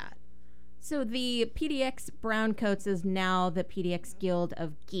year to that. So the PDX Browncoats is now the PDX Guild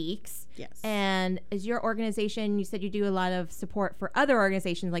of Geeks. Yes. And is your organization, you said you do a lot of support for other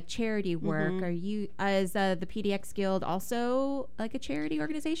organizations like charity work. Mm-hmm. Are you, is the PDX Guild also like a charity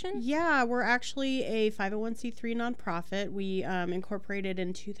organization? Yeah, we're actually a 501c3 nonprofit. We incorporated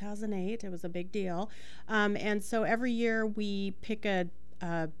in 2008. It was a big deal. And so every year we pick an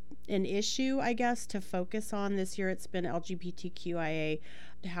issue, I guess, to focus on. This year it's been LGBTQIA,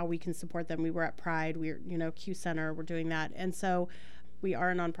 how we can support them. We were at Pride, Q Center, we're doing that. And so we are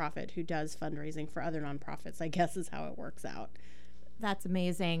a nonprofit who does fundraising for other nonprofits, I guess is how it works out. That's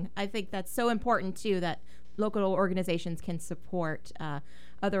amazing. I think that's so important too, that local organizations can support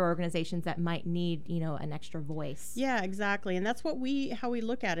other organizations that might need, an extra voice. Yeah, exactly. And that's how we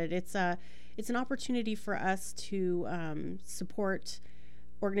look at it. It's an opportunity for us to support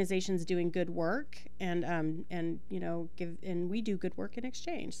organizations doing good work and give, and we do good work in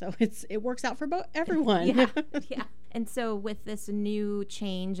exchange. So it works out for everyone. Yeah. And so with this new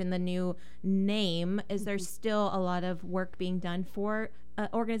change and the new name, is there still a lot of work being done for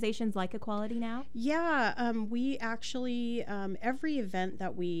organizations like Equality Now? Yeah, we actually every event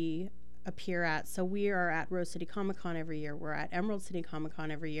that we appear at, so we are at Rose City Comic Con every year, we're at Emerald City Comic Con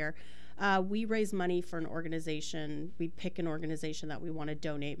every year. We raise money for an organization. We pick an organization that we want to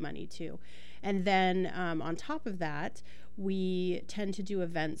donate money to. And then on top of that, we tend to do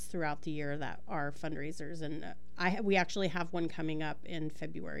events throughout the year that are fundraisers. And we actually have one coming up in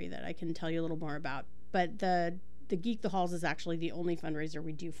February that I can tell you a little more about. But the the Geek the Halls is actually the only fundraiser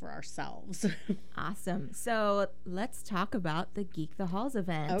we do for ourselves. Awesome. So let's talk about the Geek the Halls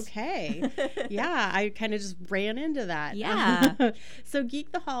event. Okay. Yeah, I kind of just ran into that. Yeah. So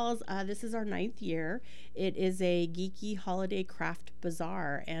Geek the Halls, this is our 9th year. It is a geeky holiday craft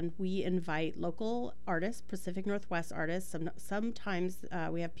bazaar, and we invite local artists, Pacific Northwest artists. Sometimes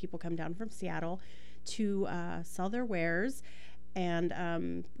we have people come down from Seattle to sell their wares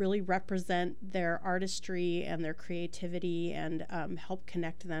and really represent their artistry and their creativity and help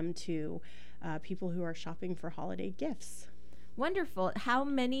connect them to people who are shopping for holiday gifts. Wonderful. How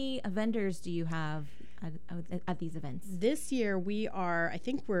many vendors do you have at these events? This year I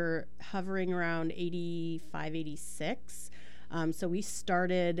think we're hovering around 85, 86. So we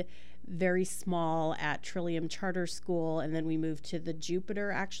started very small at Trillium Charter School, and then we moved to the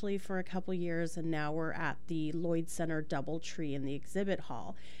Jupiter actually for a couple years, and now we're at the Lloyd Center Doubletree in the exhibit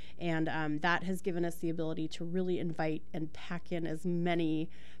hall. And that has given us the ability to really invite and pack in as many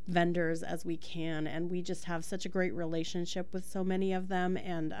vendors as we can. And we just have such a great relationship with so many of them.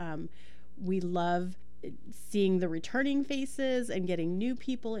 And we love seeing the returning faces and getting new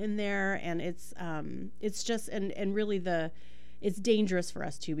people in there. And it's just, and really it's dangerous for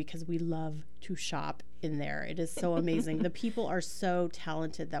us too, because we love to shop in there. It is so amazing. The people are so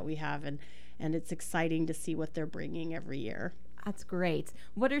talented that we have, and it's exciting to see what they're bringing every year. That's great.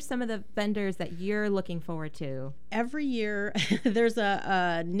 What are some of the vendors that you're looking forward to? Every year there's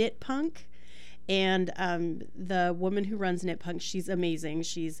a knit punk, and the woman who runs knit punk, she's amazing.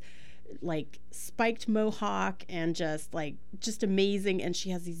 She's like spiked mohawk and just amazing, and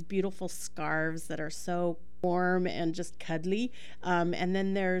she has these beautiful scarves that are so warm and just cuddly. And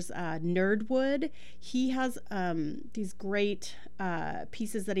then there's Nerdwood. He has these great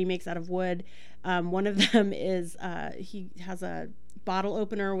pieces that he makes out of wood. One of them is he has a bottle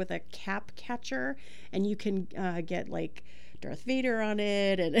opener with a cap catcher, and you can get like Darth Vader on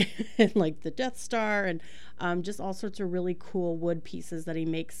it and like the Death Star and just all sorts of really cool wood pieces that he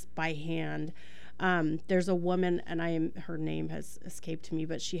makes by hand. There's a woman, and her name has escaped me,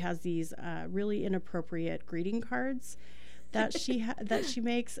 but she has these really inappropriate greeting cards that she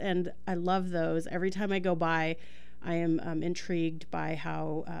makes, and I love those. Every time I go by, I am intrigued by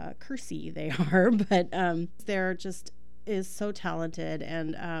how cursey they are, but they're just is so talented,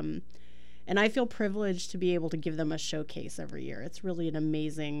 and I feel privileged to be able to give them a showcase every year. It's really an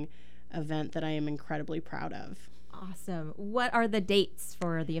amazing event that I am incredibly proud of. Awesome. What are the dates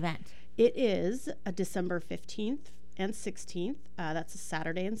for the event? It is December 15th and 16th. That's a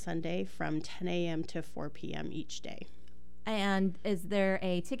Saturday and Sunday from 10 a.m. to 4 p.m. each day. And is there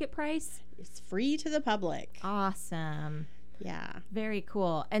a ticket price? It's free to the public. Awesome. Yeah. Very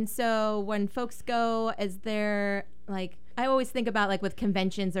cool. And so when folks go, is there like, I always think about like with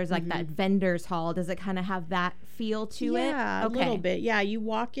conventions, there's like that vendor's hall. Does it kind of have that feel to it? Yeah, a little bit. Yeah, you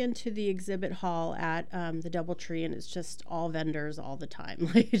walk into the exhibit hall at the Doubletree, and it's just all vendors all the time,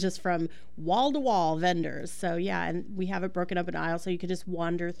 like just from wall to wall vendors. So yeah, and we have it broken up in aisles, so you could just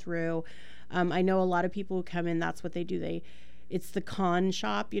wander through. I know a lot of people who come in, that's what they do. It's the con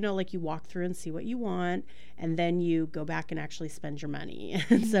shop, like you walk through and see what you want, and then you go back and actually spend your money.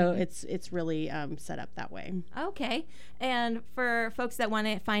 And so it's really set up that way. Okay. And for folks that want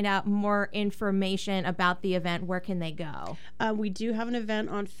to find out more information about the event, where can they go? We do have an event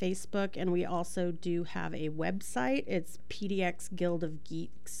on Facebook, and we also do have a website. It's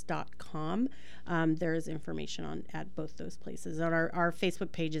pdxguildofgeeks.com. There is information at both those places. And our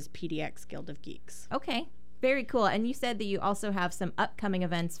Facebook page is PDX Guild of Geeks. Okay. Very cool. And you said that you also have some upcoming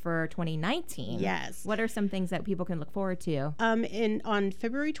events for 2019. Yes. What are some things that people can look forward to? On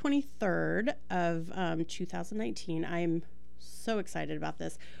February 23rd of 2019, I'm so excited about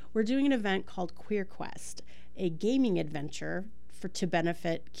this. We're doing an event called Queer Quest, a gaming adventure to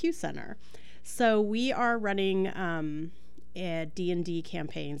benefit Q Center. So we are running D&D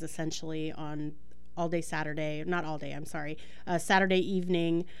campaigns essentially on Saturday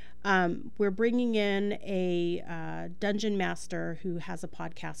evening. We're bringing in a dungeon master who has a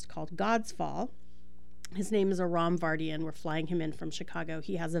podcast called God's Fall. His name is Aram Vardian. We're flying him in from Chicago.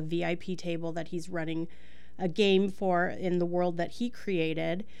 He has a VIP table that he's running a game for in the world that he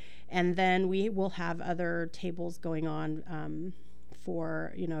created. And then we will have other tables going on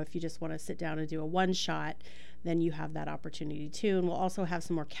for, if you just want to sit down and do a one-shot, then you have that opportunity too. And we'll also have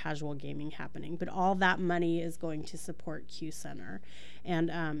some more casual gaming happening. But all that money is going to support Q Center. And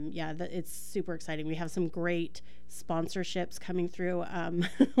it's super exciting. We have some great sponsorships coming through.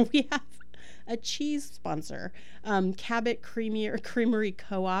 We have a cheese sponsor. Cabot Creamery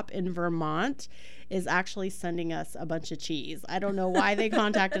Co-op in Vermont is actually sending us a bunch of cheese. I don't know why they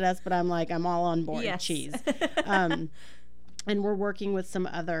contacted us, but I'm like, I'm all on board. Yes. Cheese. And we're working with some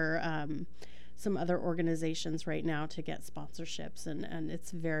other organizations right now to get sponsorships, and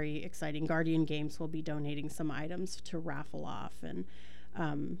it's very exciting. Guardian Games will be donating some items to raffle off, and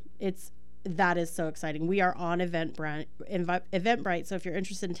that is so exciting. We are on Eventbrite, so if you're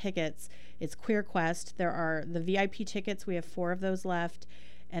interested in tickets, it's Queer Quest. There are the VIP tickets. We have 4 of those left.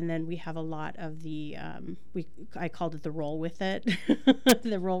 And then we have a lot of the, I called it the Roll With It,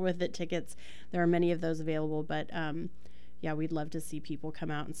 the Roll With It tickets. There are many of those available, but yeah, we'd love to see people come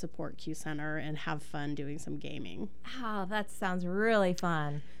out and support Q Center and have fun doing some gaming. Oh, that sounds really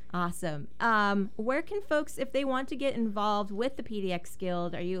fun. Awesome. Where can folks, if they want to get involved with the PDX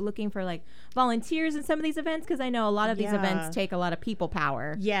Guild, are you looking for like volunteers in some of these events? Because I know a lot of these events take a lot of people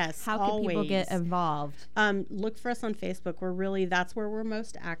power. Yes, How can people get involved? Look for us on Facebook. That's where we're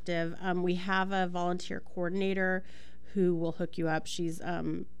most active. We have a volunteer coordinator who will hook you up. She's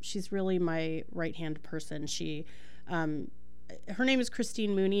really my right-hand person. Her name is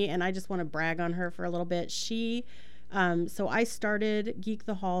Christine Mooney, and I just want to brag on her for a little bit. So I started Geek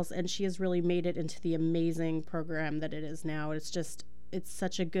the Halls, and she has really made it into the amazing program that it is now. It's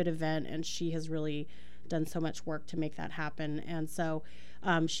such a good event, and she has really done so much work to make that happen. And so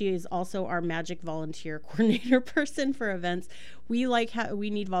she is also our magic volunteer coordinator person for events. We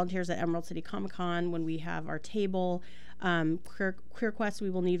need volunteers at Emerald City Comic Con when we have our table. Queer Quest, we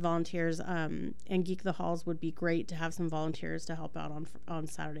will need volunteers, and Geek the Halls would be great to have some volunteers to help out on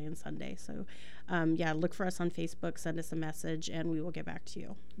Saturday and Sunday. So look for us on Facebook, send us a message, and we will get back to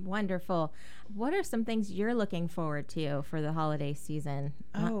you. Wonderful. What are some things you're looking forward to for the holiday season?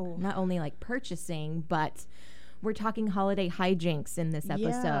 Not only like purchasing, but we're talking holiday hijinks in this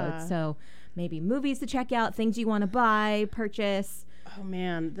episode. Yeah. So maybe movies to check out, things you want to buy, purchase. Oh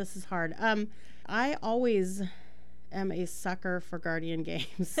man, this is hard. I always am a sucker for Guardian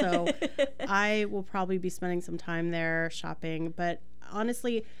Games, so I will probably be spending some time there shopping. But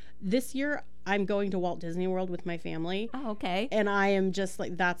honestly, this year I'm going to Walt Disney World with my family. Oh, okay. And I am just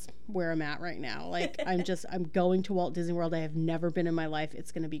like, that's where I'm at right now. Like, I'm going to Walt Disney World. I have never been in my life.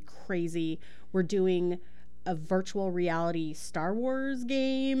 It's going to be crazy. We're doing a virtual reality Star Wars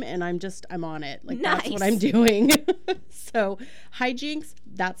game, and I'm on it. Like, nice. That's what I'm doing. So Hijinks,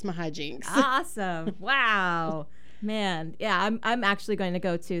 that's my Hijinks. Awesome. Wow. Man, yeah, I'm actually going to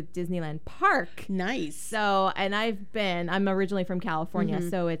go to Disneyland Park. Nice. So, and I'm originally from California,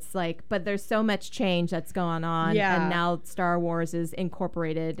 so it's like, but there's so much change that's going on. Yeah. And now Star Wars is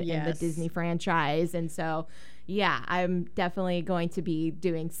incorporated in the Disney franchise. And so, yeah, I'm definitely going to be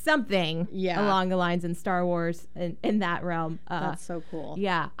doing something along the lines in Star Wars in that realm. That's so cool.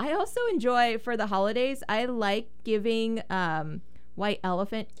 Yeah. I also enjoy, for the holidays, I like giving white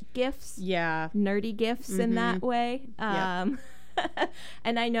elephant gifts, nerdy gifts in that way. And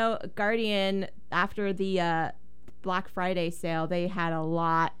I know Guardian, after the Black Friday sale, they had a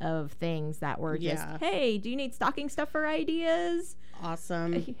lot of things that were just, hey, do you need stocking stuffer ideas?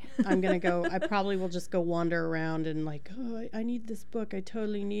 Awesome. I'm gonna go. I probably will just go wander around and like, oh, I need this book. I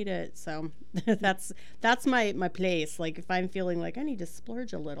totally need it. So that's my place. Like, if I'm feeling like I need to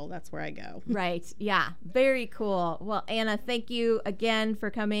splurge a little, that's where I go. Right. Yeah. Very cool. Well, Anna, thank you again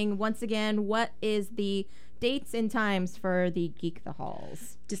for coming. Once again, what is the dates and times for the Geek the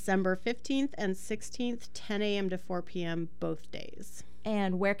Halls? December 15th and 16th, 10 a.m. to 4 p.m. both days.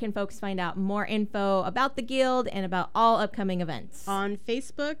 And where can folks find out more info about the Guild and about all upcoming events? On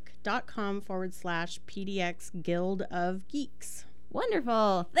Facebook.com/PDX Guild of Geeks.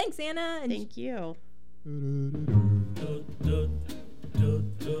 Wonderful. Thanks, Anna. Thank you. I'm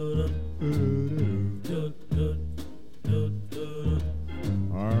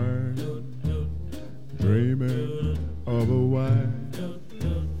dreaming of a white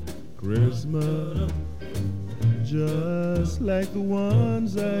Christmas, just like the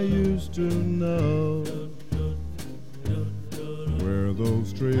ones I used to know, where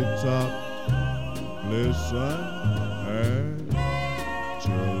those treetops listen and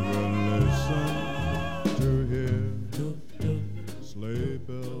children listen to hear sleigh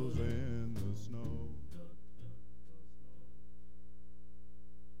bells in the snow.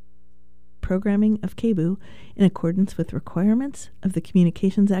 Programming of KBOO in accordance with requirements of the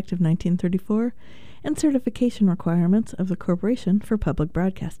Communications Act of 1934 and certification requirements of the Corporation for Public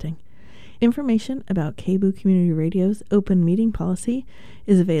Broadcasting. Information about KBOO Community Radio's open meeting policy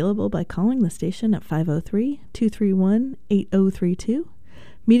is available by calling the station at 503-231-8032.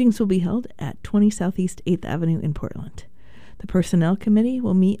 Meetings will be held at 20 Southeast 8th Avenue in Portland. The Personnel Committee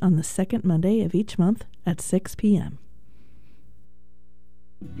will meet on the second Monday of each month at 6 p.m.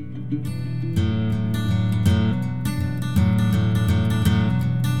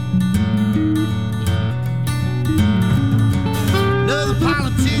 Another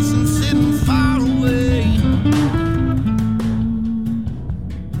politician sitting far away.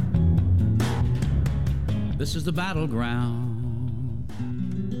 This is the battleground.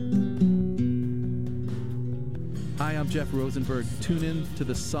 Hi, I'm Jeff Rosenberg. Tune in to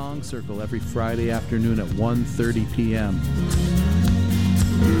the Song Circle every Friday afternoon at 1:30 p.m.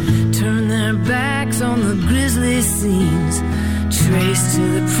 Turn their backs on the grisly scenes, trace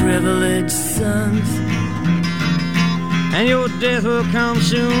to the privileged sons, and your death will come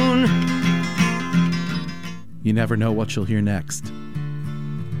soon. You never know what you'll hear next.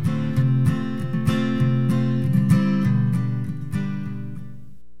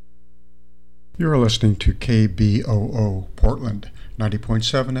 You're listening to KBOO Portland,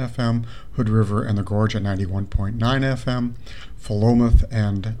 90.7 FM, Hood River and the Gorge at 91.9 FM, Philomath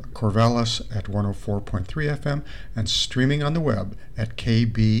and Corvallis at 104.3 FM, and streaming on the web at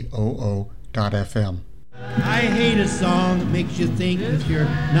kboo.fm. I hate a song that makes you think that you're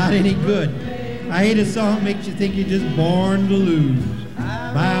not any good. I hate a song that makes you think you're just born to lose,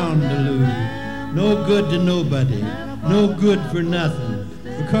 bound to lose, no good to nobody, no good for nothing.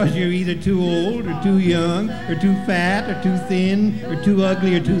 Because you're either too old or too young or too fat or too thin or too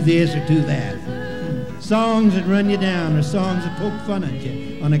ugly or too this or too that. Songs that run you down or songs that poke fun at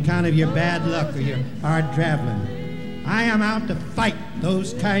you on account of your bad luck or your hard traveling. I am out to fight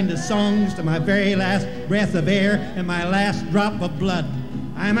those kind of songs to my very last breath of air and my last drop of blood.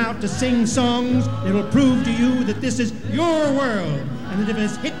 I'm out to sing songs that will prove to you that this is your world and that if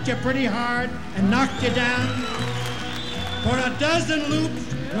it's hit you pretty hard and knocked you down, for a dozen loops,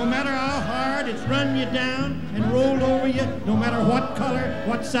 no matter how hard it's run you down and rolled over you, no matter what color,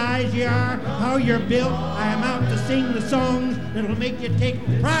 what size you are, how you're built, I am out to sing the songs that'll make you take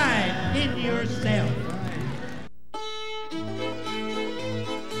pride in yourself.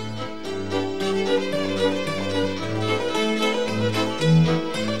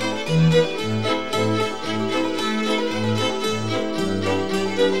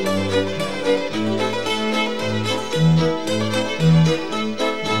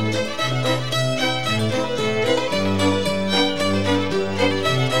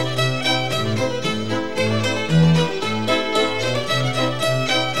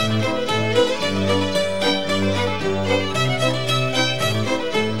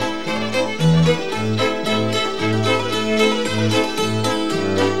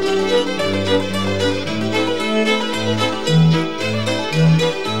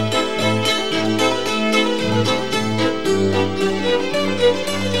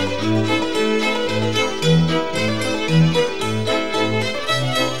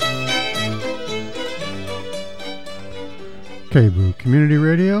 KBOO Community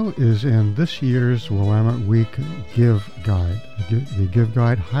Radio is in this year's Willamette Week Give Guide. The Give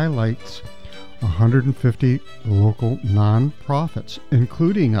Guide highlights 150 local nonprofits,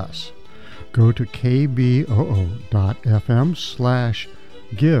 including us. Go to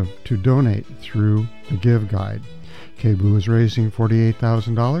kboo.fm/give to donate through the Give Guide. KBOO is raising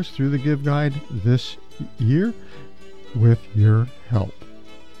 $48,000 through the Give Guide this year with your help.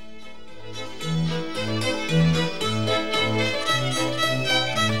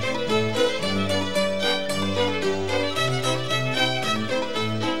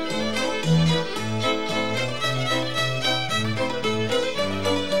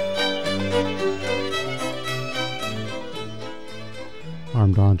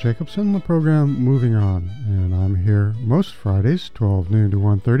 I'm Don Jacobson, the program Moving On, and I'm here most Fridays, 12 noon to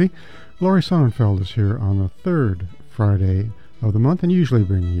 1:30. Laurie Sonnenfeld is here on the third Friday of the month and usually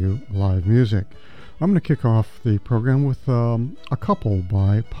bringing you live music. I'm going to kick off the program with a couple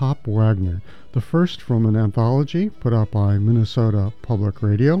by Pop Wagner, the first from an anthology put out by Minnesota Public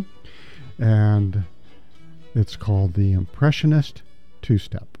Radio, and it's called The Impressionist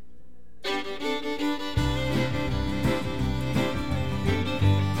Two-Step.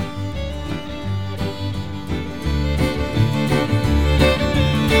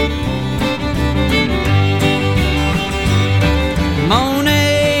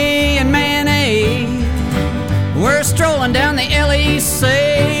 Monet and Manet were strolling down the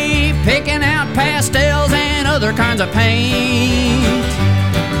LEC, picking out pastels and other kinds of paint.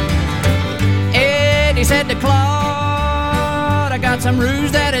 Eddie said to Claude, I got some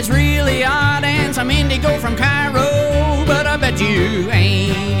rouge that is really odd and some indigo from Cairo, but I bet you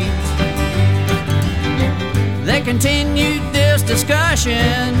ain't. They continued this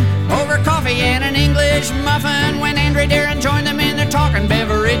discussion over over coffee and an English muffin when Andre Darren joined them in their talking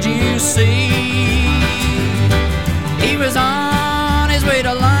beverage, you see. He was on his way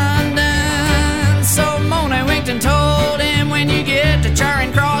to London, so Mona winked and told him, when you get to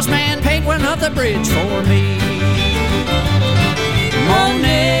Charing Cross, man, paint one up the bridge for me.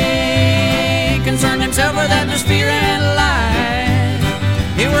 Monet concerned himself with atmosphere and light.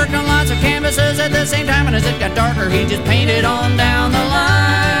 He worked on lots of canvases at the same time, and as it got darker, he just painted on down the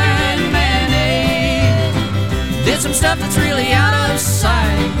line. Manet did some stuff that's really out of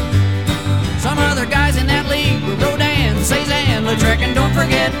sight. Some other guys in that league were Rodin, Cezanne, Lautrec, and don't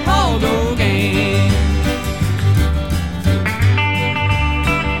forget Paul Gauguin.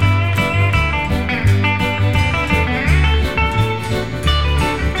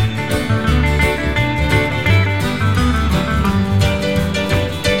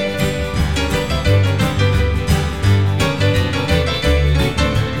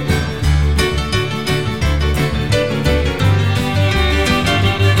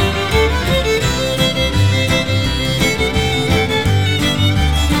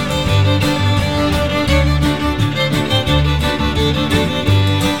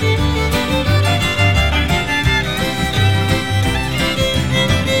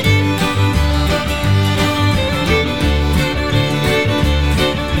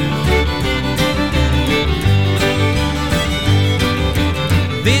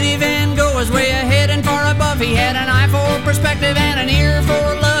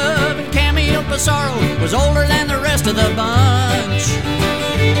 Sorrow was older than the rest of the bunch.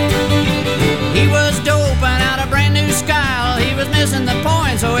 He was doping out a brand new style. He was missing the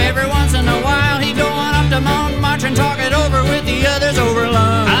point, so every once in a while he'd go on up to Montmartre and talk it over with the others over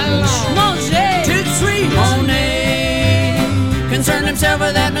lunch. Manger, tout de suite. Monet concerned himself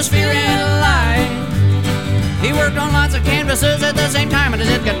with atmosphere and light. He worked on lots of canvases at the same time, and as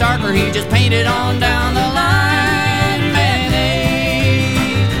it got darker, he just painted on down the line.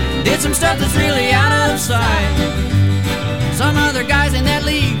 Did some stuff that's really out of sight. Some other guys in that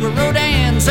league